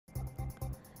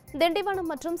திண்டிவனம்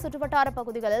மற்றும் சுற்றுவட்டார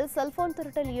பகுதிகளில் செல்போன்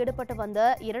திருட்டில் ஈடுபட்டு வந்த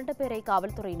 2 பேரை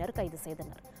காவல்துறையினர் கைது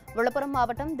செய்தனர். விழுப்புரம்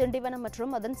மாவட்டம் திண்டிவனம்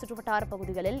மற்றும் அதன் சுற்றுவட்டார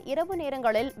பகுதிகளில் இரவு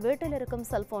நேரங்களில் வீட்டில் இருக்கும்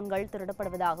செல்போன்கள்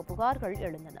திருடப்படுவதாக புகார்கள்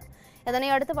எழுந்தன.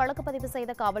 இதனையடுத்து வழக்கு பதிவு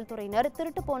செய்த காவல்துறையினர்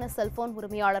திருட்டு போன செல்போன்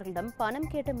உரிமையாளர்களிடம் பணம்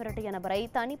கேட்டு மிரட்டிய நபரை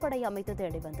தனிப்படை அமைத்து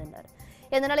தேடி வந்தனர்.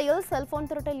 இந்த நிலையில் செல்போன்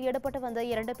திருட்டில் ஈடுபட்டு வந்த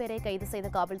 2 பேரை கைது செய்த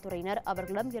காவல்துறையினர்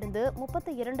அவர்களிடம் இருந்து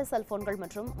 32 செல்போன்கள்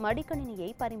மற்றும்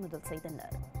மடிக்கணினியை பறிமுதல்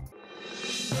செய்தனர்.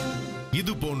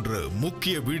 இது போன்ற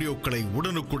முக்கிய வீடியோக்களை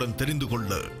உடனுக்குடன் தெரிந்து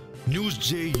கொள்ள NewsJ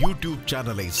யூடியூப்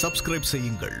சேனலை சப்ஸ்கிரைப்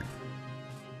செய்யுங்கள்.